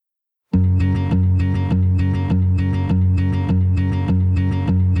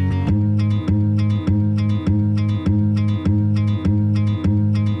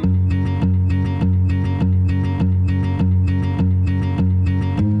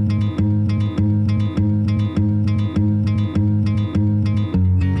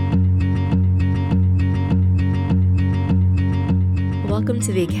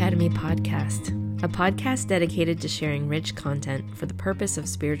to the Academy Podcast, a podcast dedicated to sharing rich content for the purpose of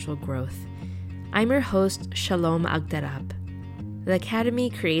spiritual growth. I'm your host, Shalom Agdarab. The Academy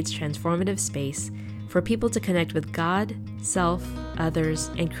creates transformative space for people to connect with God, self,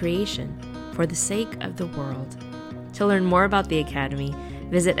 others, and creation for the sake of the world. To learn more about the Academy,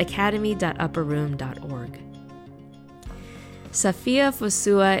 visit academy.upperroom.org. Safiyah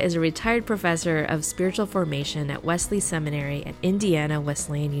Fosua is a retired professor of spiritual formation at Wesley Seminary at Indiana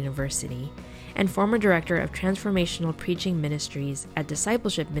Wesleyan University and former director of transformational preaching ministries at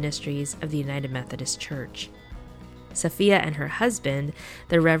Discipleship Ministries of the United Methodist Church. Safiyah and her husband,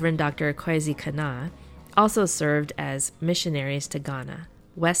 the Reverend Dr. Kwesi Kana, also served as missionaries to Ghana,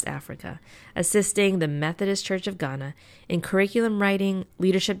 West Africa, assisting the Methodist Church of Ghana in curriculum writing,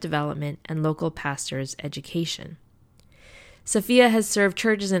 leadership development, and local pastors' education. Safiyah has served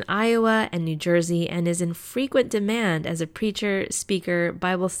churches in Iowa and New Jersey and is in frequent demand as a preacher, speaker,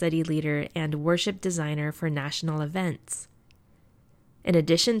 Bible study leader, and worship designer for national events. In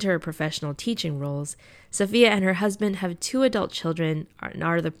addition to her professional teaching roles, Safiyah and her husband have 2 adult children and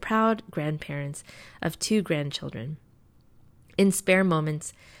are the proud grandparents of 2 grandchildren. In spare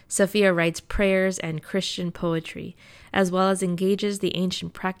moments, Safiyah writes prayers and Christian poetry, as well as engages the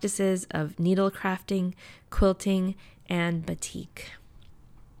ancient practices of needle crafting, quilting, and batik.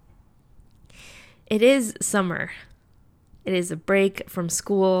 It is summer. It is a break from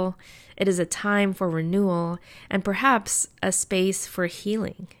school. It is a time for renewal and perhaps a space for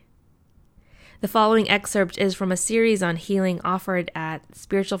healing. The following excerpt is from a series on healing offered at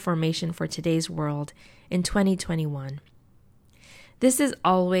Spiritual Formation for Today's World in 2021. This is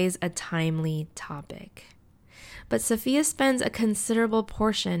always a timely topic, but Safiyah spends a considerable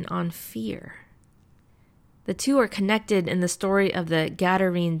portion on fear. The two are connected in the story of the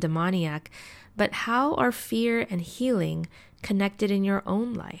Gadarene demoniac, but how are fear and healing connected in your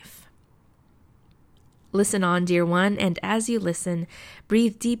own life? Listen on, dear one, and as you listen,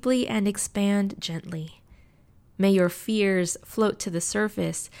 breathe deeply and expand gently. May your fears float to the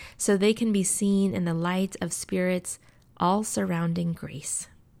surface so they can be seen in the light of Spirit's all-surrounding grace.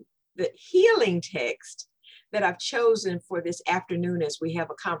 The healing text that I've chosen for this afternoon as we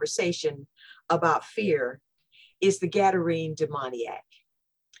have a conversation about fear is the Gadarene demoniac.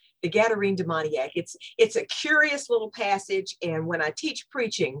 The Gadarene demoniac. It's a curious little passage, and when I teach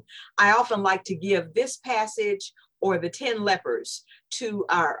preaching, I often like to give this passage or the 10 lepers to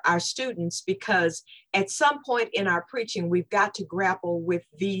our students, because at some point in our preaching, we've got to grapple with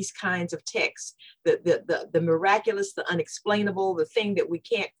these kinds of texts, the miraculous, the unexplainable, the thing that we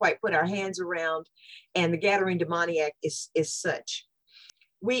can't quite put our hands around, and the Gadarene demoniac is such.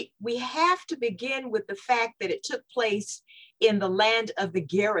 We have to begin with the fact that it took place in the land of the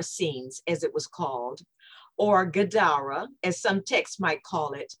Gerasenes, as it was called, or Gadara, as some texts might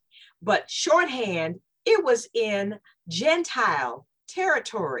call it. But shorthand, it was in Gentile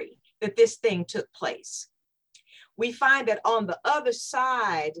territory that this thing took place. We find that on the other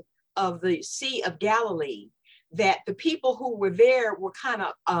side of the Sea of Galilee, that the people who were there were kind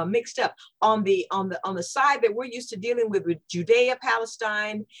of mixed up. On the side that we're used to dealing with Judea,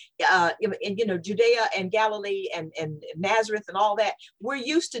 Palestine, Judea and Galilee and Nazareth and all that, we're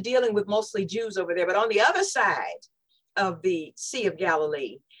used to dealing with mostly Jews over there. But on the other side of the Sea of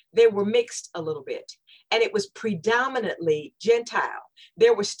Galilee, they were mixed a little bit, and it was predominantly Gentile.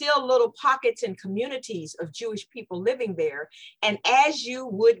 There were still little pockets and communities of Jewish people living there. And as you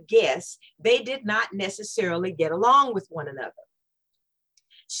would guess, they did not necessarily get along with one another.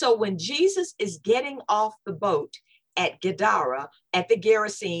 So when Jesus is getting off the boat at Gadara, at the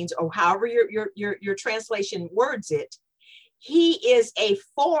Gerasenes, or however your translation words it, he is a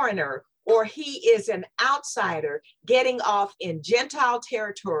foreigner, or he is an outsider getting off in Gentile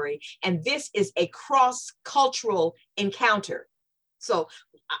territory. And this is a cross-cultural encounter. So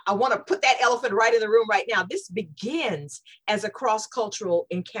I want to put that elephant right in the room right now. This begins as a cross-cultural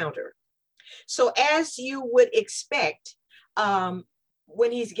encounter. So as you would expect,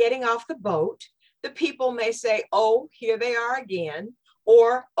 when he's getting off the boat, the people may say, oh, here they are again.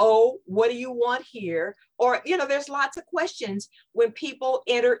 Or, oh, what do you want here? Or, there's lots of questions when people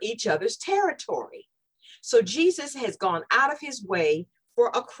enter each other's territory. So Jesus has gone out of his way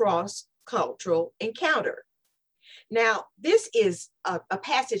for a cross-cultural encounter. Now, this is a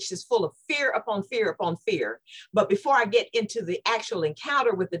passage that's full of fear upon fear upon fear. But before I get into the actual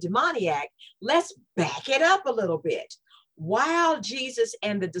encounter with the demoniac, let's back it up a little bit. While Jesus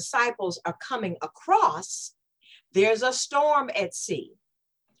and the disciples are coming across, there's a storm at sea.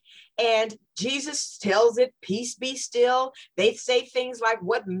 And Jesus tells it, peace be still. They say things like,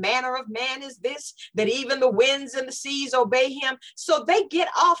 what manner of man is this, that even the winds and the seas obey him? So they get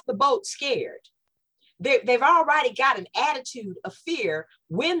off the boat scared. They've already got an attitude of fear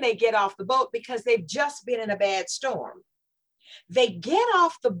when they get off the boat because they've just been in a bad storm. They get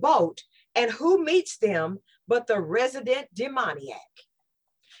off the boat, and who meets them but the resident demoniac?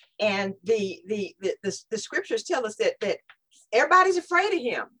 And the scriptures tell us that everybody's afraid of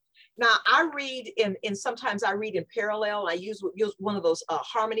him. Now, I read sometimes I read in parallel. I use one of those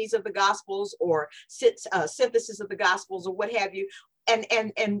harmonies of the Gospels or synthesis of the Gospels or what have you.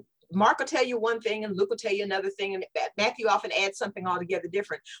 And Mark will tell you one thing and Luke will tell you another thing. And Matthew often adds something altogether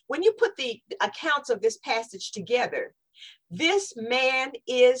different. When you put the accounts of this passage together, this man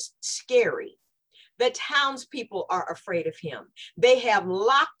is scary. The townspeople are afraid of him. They have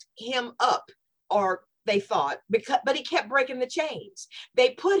locked him up, or they thought, but he kept breaking the chains.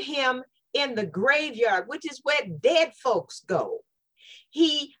 They put him in the graveyard, which is where dead folks go.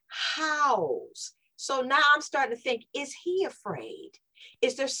 He howls. So now I'm starting to think, is he afraid?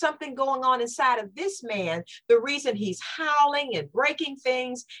 Is there something going on inside of this man? The reason he's howling and breaking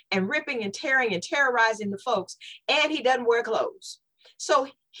things and ripping and tearing and terrorizing the folks, and he doesn't wear clothes. So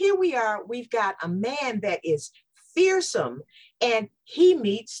here we are, we've got a man that is fearsome, and he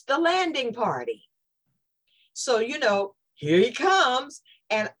meets the landing party. So, here he comes.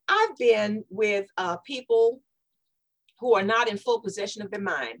 And I've been with people who are not in full possession of their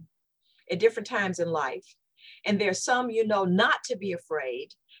mind at different times in life. And there's some, not to be afraid,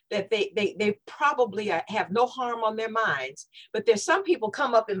 that they probably have no harm on their minds. But there's some people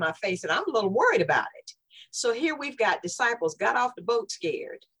come up in my face and I'm a little worried about it. So here we've got disciples got off the boat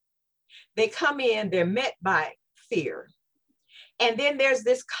scared. They come in, they're met by fear. And then there's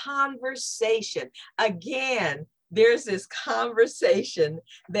this conversation. Again, there's this conversation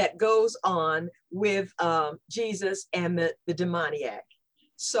that goes on with Jesus and the demoniac.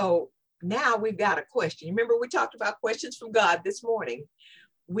 So now we've got a question. Remember, we talked about questions from God this morning.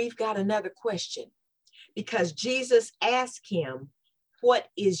 We've got another question because Jesus asked him, what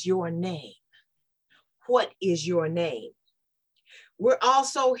is your name? What is your name? We're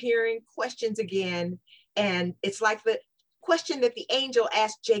also hearing questions again, and it's like the question that the angel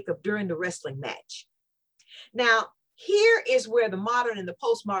asked Jacob during the wrestling match. Now, here is where the modern and the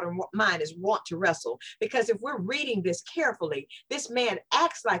postmodern mind is want to wrestle, because if we're reading this carefully, this man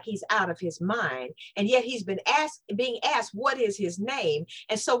acts like he's out of his mind, and yet he's being asked what is his name.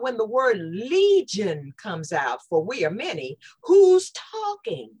 And so when the word legion comes out, for we are many, who's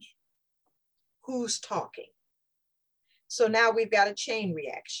talking? Who's talking? So now we've got a chain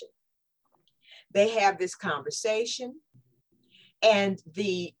reaction. They have this conversation, and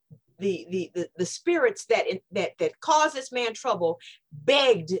the spirits that caused this man trouble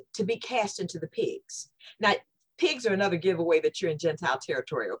begged to be cast into the pigs. Now, pigs are another giveaway that you're in Gentile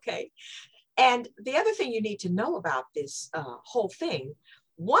territory, okay? And the other thing you need to know about this whole thing,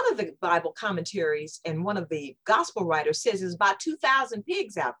 one of the Bible commentaries and one of the gospel writers says there's about 2,000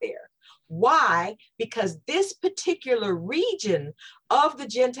 pigs out there. Why? Because this particular region of the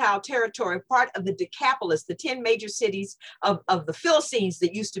Gentile territory, part of the Decapolis, the 10 major cities of the Philistines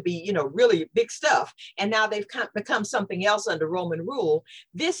that used to be, really big stuff, and now they've become something else under Roman rule.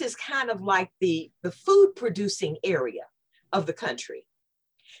 This is kind of like the food producing area of the country.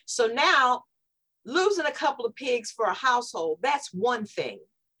 So now losing a couple of pigs for a household, that's one thing.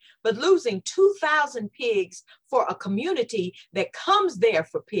 But losing 2,000 pigs for a community that comes there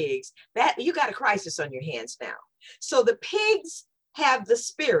for pigs, that you got a crisis on your hands now. So the pigs have the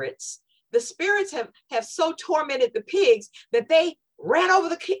spirits. The spirits have so tormented the pigs that they ran over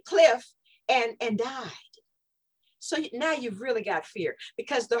the cliff and died. So now you've really got fear,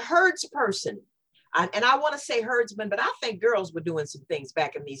 because the herdsperson, and I want to say herdsman, but I think girls were doing some things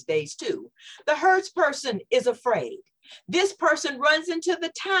back in these days too. The herdsperson is afraid. This person runs into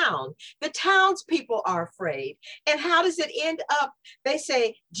the town. The townspeople are afraid. And how does it end up? They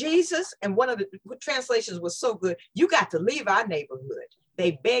say, Jesus, and one of the translations was so good, you got to leave our neighborhood.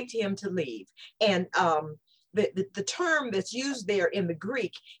 They begged him to leave. And the term that's used there in the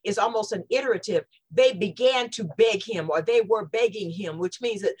Greek is almost an iterative. They began to beg him, or they were begging him, which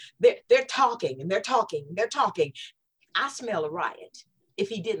means that they're talking and they're talking and they're talking. I smell a riot if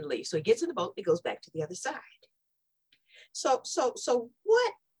he didn't leave. So he gets in the boat, he goes back to the other side. So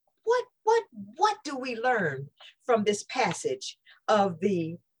what do we learn from this passage of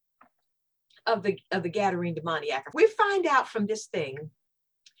the Gadarene demoniac? We find out from this thing,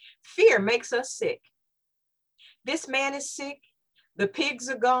 fear makes us sick. This man is sick. The pigs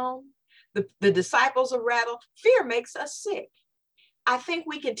are gone. The disciples are rattled. Fear makes us sick. I think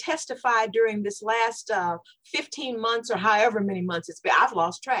we can testify during this last 15 months or however many months it's been, I've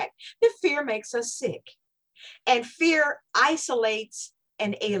lost track, that fear makes us sick. And fear isolates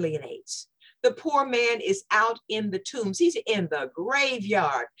and alienates. The poor man is out in the tombs. He's in the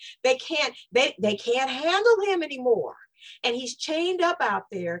graveyard. They can't handle him anymore. And he's chained up out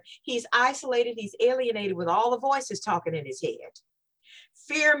there. He's isolated. He's alienated with all the voices talking in his head.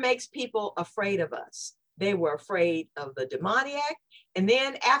 Fear makes people afraid of us. They were afraid of the demoniac. And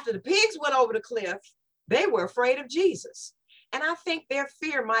then after the pigs went over the cliff, they were afraid of Jesus. And I think their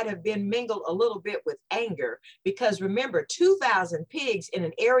fear might have been mingled a little bit with anger, because remember, 2,000 pigs in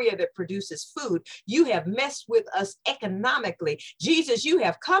an area that produces food, you have messed with us economically. Jesus, you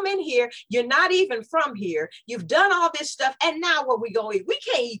have come in here. You're not even from here. You've done all this stuff. And now what we gonna eat? We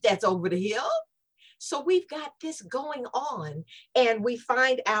can't eat that's over the hill. So we've got this going on, and we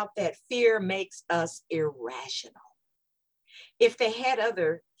find out that fear makes us irrational. If they had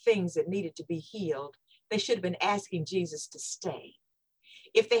other things that needed to be healed, they should have been asking Jesus to stay.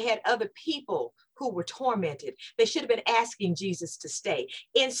 If they had other people who were tormented, they should have been asking Jesus to stay.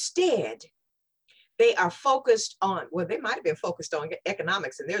 Instead, they are focused on, well, they might have been focused on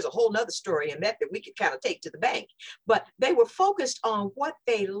economics, and there's a whole nother story in that we could kind of take to the bank, but they were focused on what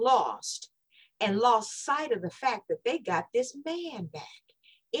they lost and lost sight of the fact that they got this man back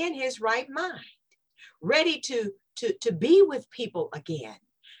in his right mind, ready to be with people again.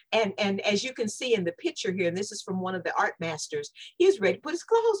 And as you can see in the picture here, and this is from one of the art masters, he's ready to put his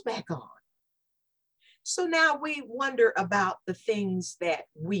clothes back on. So now we wonder about the things that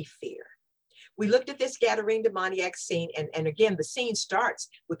we fear. We looked at this Gadarene demoniac scene, and again, the scene starts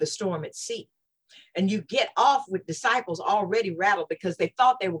with the storm at sea. And you get off with disciples already rattled because they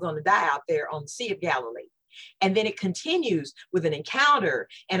thought they were going to die out there on the Sea of Galilee. And then it continues with an encounter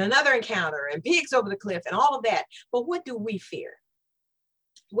and another encounter and pigs over the cliff and all of that. But what do we fear?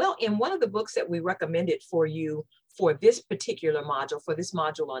 Well, in one of the books that we recommended for you for this particular module, for this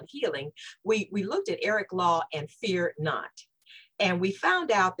module on healing, we looked at Eric Law and Fear Not. And we found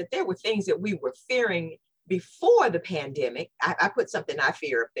out that there were things that we were fearing before the pandemic. I put something I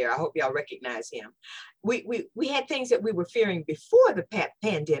fear up there. I hope y'all recognize him. We had things that we were fearing before the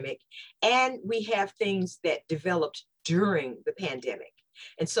pandemic, and we have things that developed during the pandemic.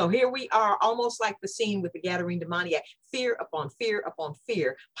 And so here we are, almost like the scene with the Gadarene demoniac, fear upon fear upon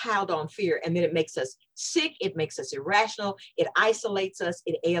fear, piled on fear. And then it makes us sick. It makes us irrational. It isolates us.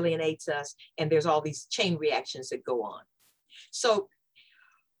 It alienates us. And there's all these chain reactions that go on. So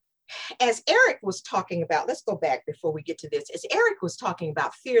as Eric was talking about, let's go back before we get to this. As Eric was talking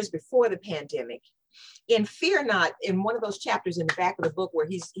about fears before the pandemic, in Fear Not, in one of those chapters in the back of the book where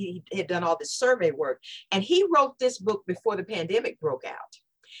he had done all this survey work, and he wrote this book before the pandemic broke out.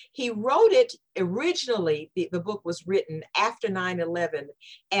 He wrote it originally, the book was written after 9/11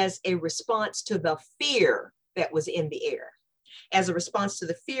 as a response to the fear that was in the air, as a response to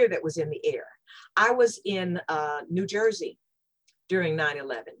the fear that was in the air. I was in New Jersey during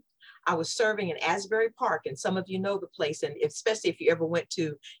 9/11. I was serving in Asbury Park, and some of you know the place, and especially if you ever went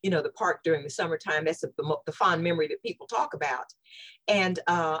to, the park during the summertime, that's the fond memory that people talk about. And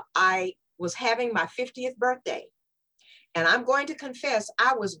I was having my 50th birthday, and I'm going to confess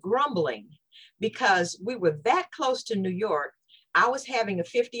I was grumbling because we were that close to New York. I was having a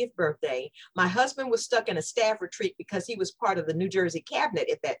 50th birthday. My husband was stuck in a staff retreat because he was part of the New Jersey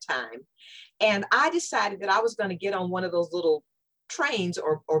cabinet at that time. And I decided that I was going to get on one of those little trains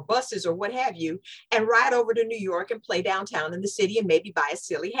or buses or what have you, and ride over to New York and play downtown in the city and maybe buy a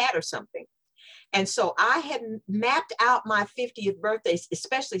silly hat or something. And so I had mapped out my 50th birthday,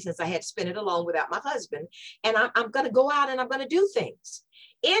 especially since I had to spend it alone without my husband. And I'm going to go out and I'm going to do things.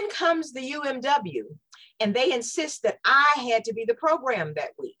 In comes the UMW, and they insist that I had to be the program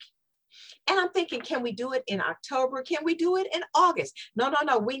that week. And I'm thinking, can we do it in October? Can we do it in August? No,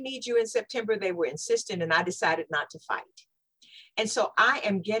 we need you in September. They were insistent, and I decided not to fight. And so I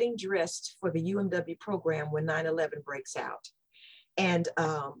am getting dressed for the UMW program when 9/11 breaks out. And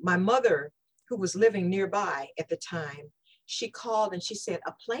my mother, who was living nearby at the time, she called and she said,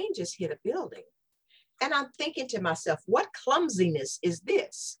 a plane just hit a building. And I'm thinking to myself, what clumsiness is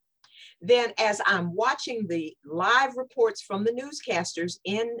this? Then as I'm watching the live reports from the newscasters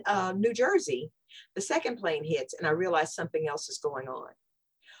in New Jersey, the second plane hits, and I realize something else is going on.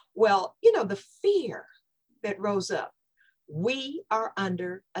 Well, the fear that rose up. We are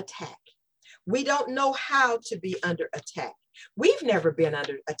under attack. We don't know how to be under attack. We've never been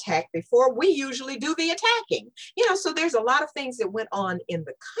under attack before. We usually do the attacking. So there's a lot of things that went on in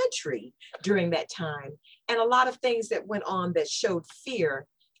the country during that time, and a lot of things that went on that showed fear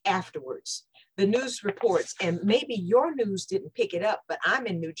afterwards. the news reports, and maybe your news didn't pick it up, but I'm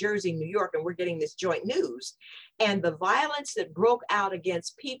in New Jersey, New York, and we're getting this joint news. And the violence that broke out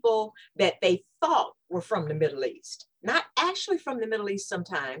against people that they thought were from the Middle East, not actually from the Middle East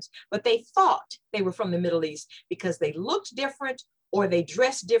sometimes, but they thought they were from the Middle East because they looked different or they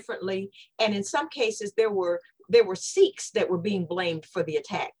dressed differently. And in some cases, there were Sikhs that were being blamed for the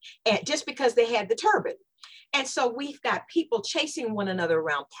attack, and just because they had the turban. And so we've got people chasing one another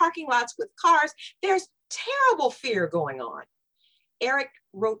around parking lots with cars. There's terrible fear going on. Eric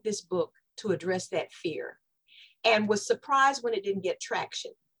wrote this book to address that fear and was surprised when it didn't get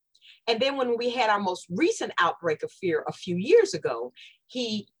traction. And then when we had our most recent outbreak of fear a few years ago,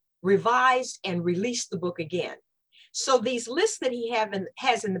 he revised and released the book again. So these lists that he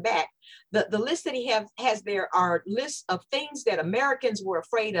has in the back, the list that he has there are lists of things that Americans were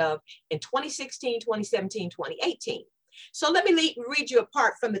afraid of in 2016, 2017, 2018. So let me read you a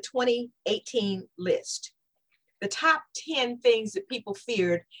part from the 2018 list. The top 10 things that people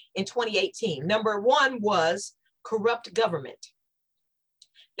feared in 2018. Number 1 was corrupt government.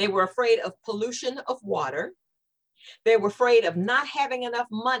 They were afraid of pollution of water. They were afraid of not having enough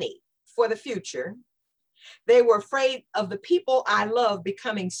money for the future. They were afraid of the people I love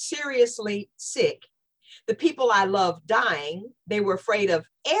becoming seriously sick, the people I love dying. They were afraid of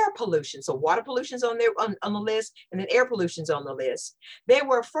air pollution. So water pollution's on the list, and then air pollution's on the list. They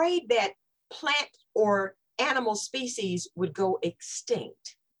were afraid that plant or animal species would go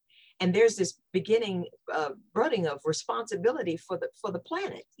extinct. And there's this beginning burden of responsibility for the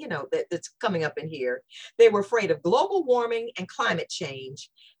planet, that's coming up in here. They were afraid of global warming and climate change,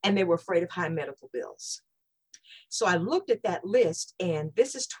 and they were afraid of high medical bills. So I looked at that list, and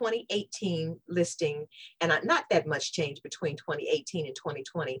this is 2018 listing, and not that much change between 2018 and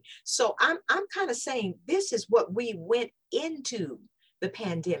 2020. So I'm kind of saying this is what we went into the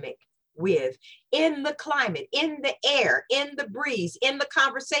pandemic with, in the climate, in the air, in the breeze, in the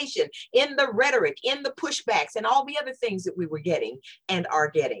conversation, in the rhetoric, in the pushbacks, and all the other things that we were getting and are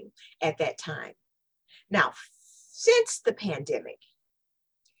getting at that time. Now, since the pandemic,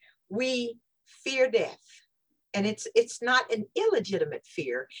 we fear death. And it's not an illegitimate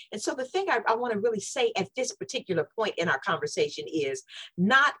fear. And so the thing I want to really say at this particular point in our conversation is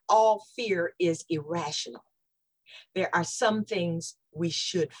not all fear is irrational. There are some things we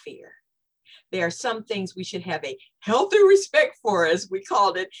should fear. There are some things we should have a healthy respect for, as we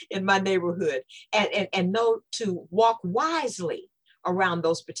called it in my neighborhood, and know to walk wisely around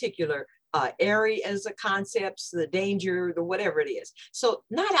those particular areas, the concepts, the danger, the whatever it is. So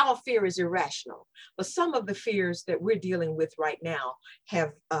not all fear is irrational, but some of the fears that we're dealing with right now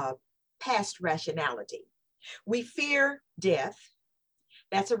have past rationality. We fear death.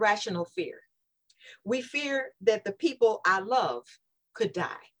 That's a rational fear. We fear that the people I love could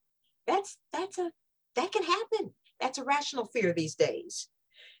die. That can happen. That's a rational fear these days.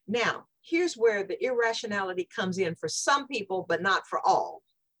 Now, here's where the irrationality comes in for some people, but not for all.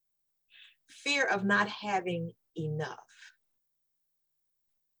 Fear of not having enough.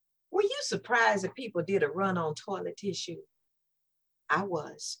 Were you surprised that people did a run on toilet tissue? I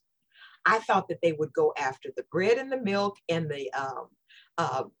was. I thought that they would go after the bread and the milk and the,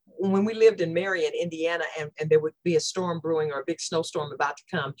 when we lived in Marion, Indiana, and there would be a storm brewing or a big snowstorm about to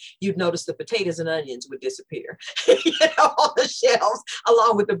come, you'd notice the potatoes and onions would disappear on the shelves,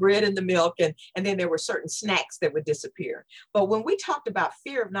 along with the bread and the milk. And then there were certain snacks that would disappear. But when we talked about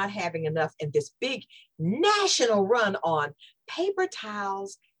fear of not having enough and this big national run on paper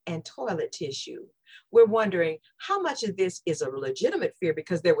towels and toilet tissue, we're wondering how much of this is a legitimate fear,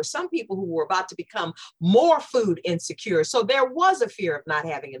 because there were some people who were about to become more food insecure. So there was a fear of not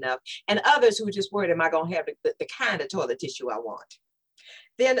having enough, and others who were just worried, am I going to have the kind of toilet tissue I want?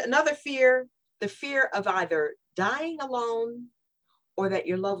 Then another fear, the fear of either dying alone or that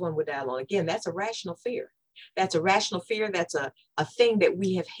your loved one would die alone. Again, that's a rational fear. That's a rational fear. That's a thing that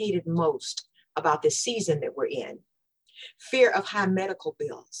we have hated most about this season that we're in. Fear of high medical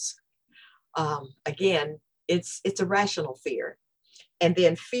bills. Again, it's a rational fear. And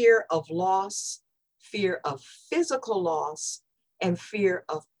then fear of loss, fear of physical loss, and fear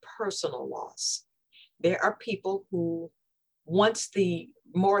of personal loss. There are people who, once the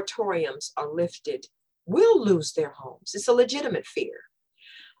moratoriums are lifted, will lose their homes. It's a legitimate fear.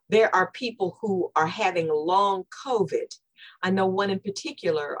 There are people who are having long COVID. I know one in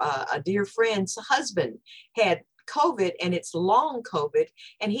particular, a dear friend's husband had COVID, and it's long COVID,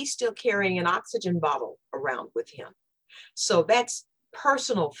 and he's still carrying an oxygen bottle around with him. So that's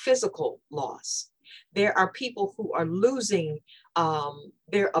personal physical loss. There are people who are losing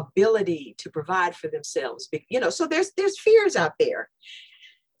their ability to provide for themselves. So there's fears out there.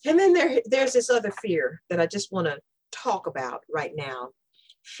 And then there's this other fear that I just want to talk about right now.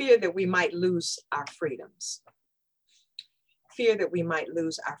 Fear that we might lose our freedoms. Fear that we might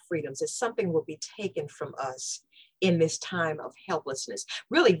lose our freedoms, that something will be taken from us in this time of helplessness.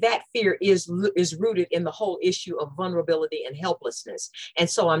 Really, that fear is rooted in the whole issue of vulnerability and helplessness. And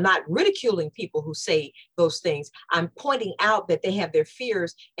so I'm not ridiculing people who say those things. I'm pointing out that they have their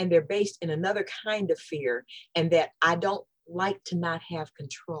fears and they're based in another kind of fear, and that I don't like to not have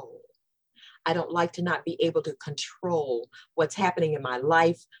control. I don't like to not be able to control what's happening in my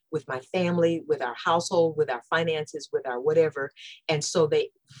life, with my family, with our household, with our finances, with our whatever. And so they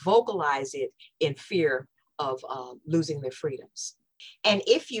vocalize it in fear of losing their freedoms. And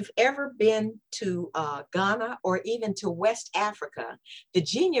if you've ever been to Ghana or even to West Africa, the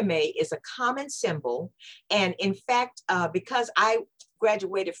Jinyame is a common symbol. And in fact, because I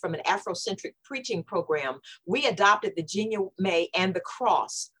graduated from an Afrocentric preaching program, we adopted the Jinyame and the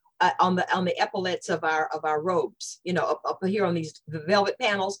cross on the epaulets of our robes, you know, up here on the velvet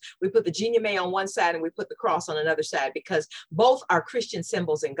panels. We put the Jinyame on one side and we put the cross on another side, because both are Christian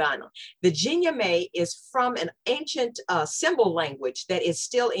symbols in Ghana. The Jinyame is from an ancient symbol language that is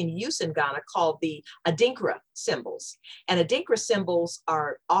still in use in Ghana, called the Adinkra symbols. And Adinkra symbols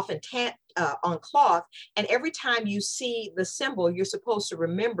are often on cloth, and every time you see the symbol, you're supposed to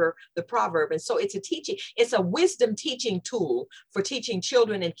remember the proverb. And so it's it's a wisdom teaching tool for teaching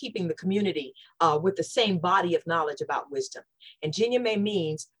children and keeping the community with the same body of knowledge about wisdom. And Jinyame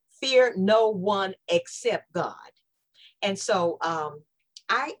means fear no one except God. And so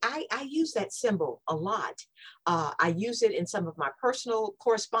I use that symbol a lot. I use it in some of my personal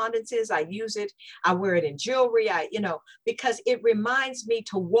correspondences. I wear it in jewelry, because it reminds me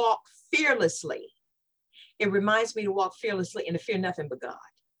to walk fearlessly. It reminds me to walk fearlessly and to fear nothing but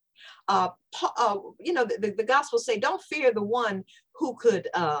God. The gospel say, don't fear the one who could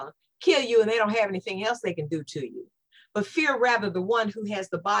kill you and they don't have anything else they can do to you, but fear rather the one who has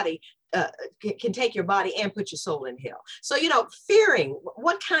the body, can take your body and put your soul in hell. So, fearing,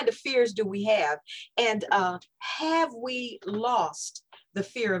 what kind of fears do we have? And have we lost the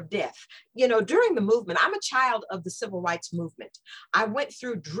fear of death? During the movement, I'm a child of the civil rights movement. I went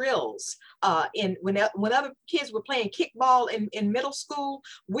through drills when other kids were playing kickball in middle school.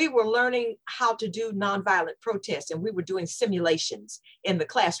 We were learning how to do nonviolent protests, and we were doing simulations in the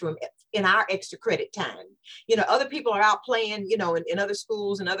classroom in our extra credit time. Other people are out playing, in other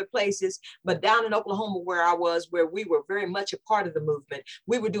schools and other places, but down in Oklahoma, where I was, where we were very much a part of the movement,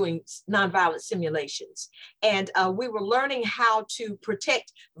 we were doing nonviolent simulations. And we were learning how to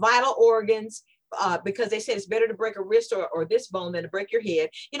protect vital organs, because they said it's better to break a wrist or this bone than to break your head.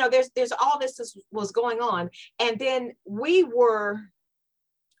 There's all this was going on. And then we were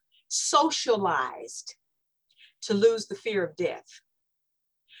socialized to lose the fear of death.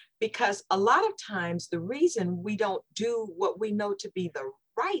 Because a lot of times the reason we don't do what we know to be the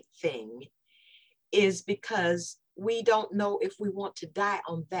right thing is because we don't know if we want to die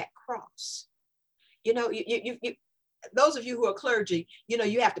on that cross. Those of you who are clergy,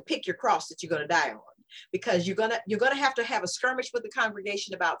 you have to pick your cross that you're going to die on, because you're gonna have a skirmish with the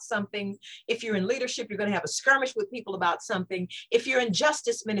congregation about something. If you're in leadership, you're going to have a skirmish with people about something. If you're in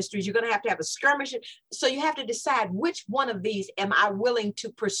justice ministries, you're going to have a skirmish. So you have to decide, which one of these am I willing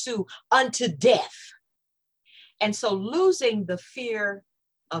to pursue unto death? And so losing the fear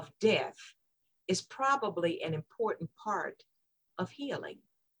of death is probably an important part of healing.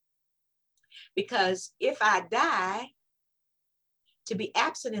 Because if I die, to be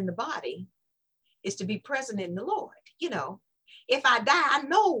absent in the body is to be present in the Lord. If I die, I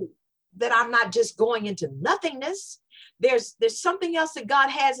know that I'm not just going into nothingness. There's something else that God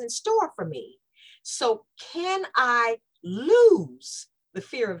has in store for me. So can I lose the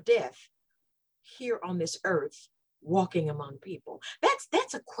fear of death here on this earth, walking among people?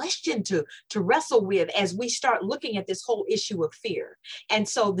 That's a question to wrestle with as we start looking at this whole issue of fear. And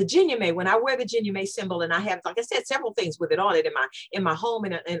so the Jinyame, when I wear the Jinyame symbol, and I have, like I said, several things with it on it in my home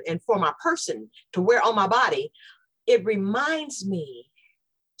and for my person to wear on my body, it reminds me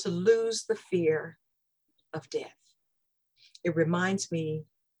to lose the fear of death. It reminds me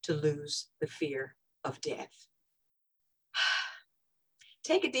to lose the fear of death.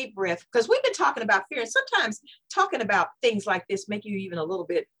 Take a deep breath, because we've been talking about fear, and sometimes talking about things like this make you even a little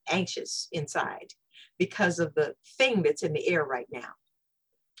bit anxious inside because of the thing that's in the air right now.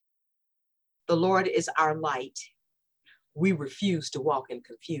 The Lord is our light. We refuse to walk in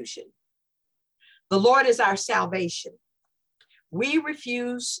confusion. The Lord is our salvation. We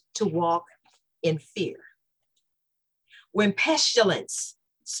refuse to walk in fear. When pestilence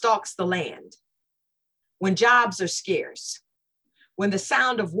stalks the land, when jobs are scarce, when the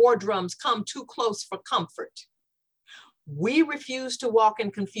sound of war drums come too close for comfort. We refuse to walk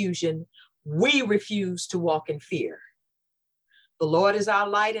in confusion. We refuse to walk in fear. The Lord is our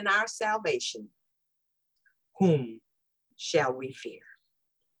light and our salvation. Whom shall we fear?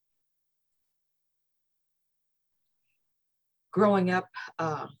 Growing up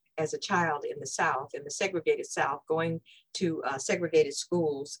as a child in the South, in the segregated South, going to segregated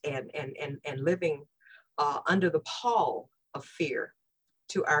schools and living under the pall of fear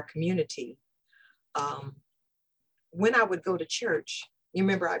to our community. When I would go to church, you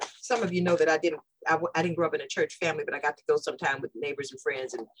remember, some of you know that I didn't grow up in a church family, but I got to go sometime with neighbors and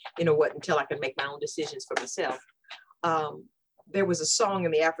friends and until I could make my own decisions for myself. There was a song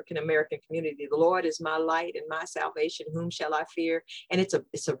in the African American community, "The Lord is my light and my salvation, whom shall I fear?" And it's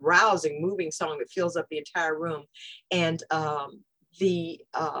a rousing, moving song that fills up the entire room. And the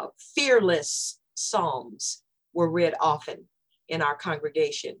fearless psalms were read often in our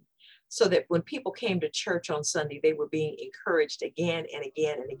congregation, so that when people came to church on Sunday, they were being encouraged again and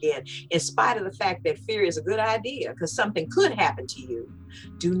again and again, in spite of the fact that fear is a good idea because something could happen to you.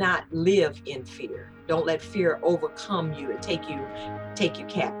 Do not live in fear. Don't let fear overcome you and take you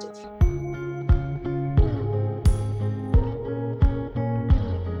captive.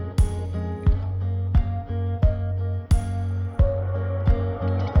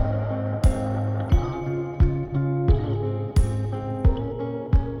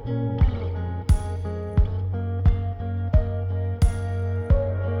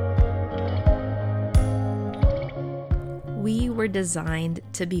 We were designed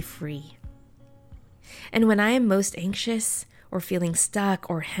to be free. And when I am most anxious or feeling stuck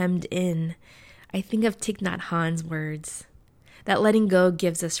or hemmed in, I think of Thich Nhat Hanh's words, that letting go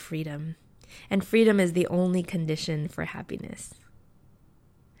gives us freedom, and freedom is the only condition for happiness.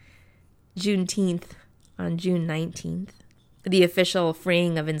 Juneteenth, on June 19th, the official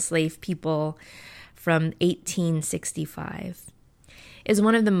freeing of enslaved people from 1865, is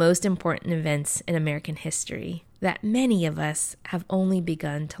one of the most important events in American history that many of us have only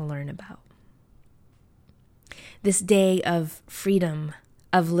begun to learn about. This day of freedom,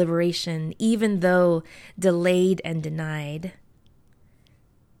 of liberation, even though delayed and denied,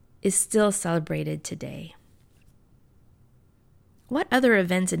 is still celebrated today. What other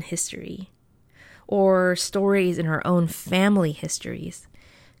events in history, or stories in our own family histories,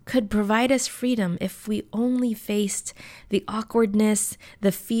 could provide us freedom if we only faced the awkwardness,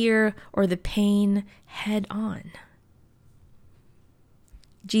 the fear, or the pain head on?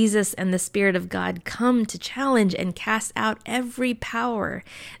 Jesus and the Spirit of God come to challenge and cast out every power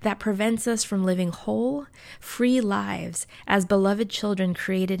that prevents us from living whole, free lives as beloved children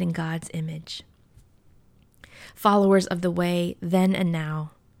created in God's image. Followers of the way then and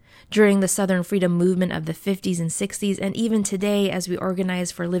now, during the Southern Freedom Movement of the 50s and 60s, and even today as we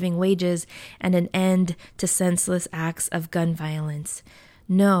organize for living wages and an end to senseless acts of gun violence,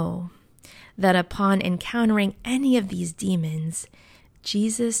 know that upon encountering any of these demons,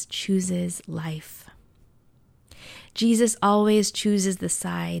 Jesus chooses life. Jesus always chooses the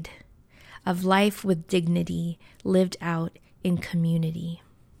side of life with dignity lived out in community.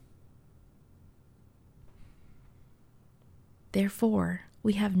 Therefore,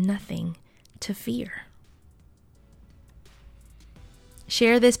 we have nothing to fear.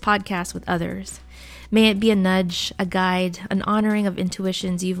 Share this podcast with others. May it be a nudge, a guide, an honoring of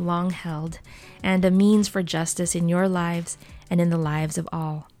intuitions you've long held, and a means for justice in your lives and in the lives of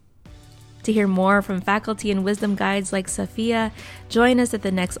all. To hear more from faculty and wisdom guides like Safiyah, join us at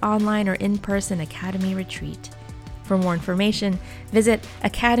the next online or in-person Academy retreat. For more information, visit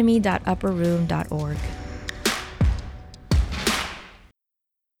academy.upperroom.org.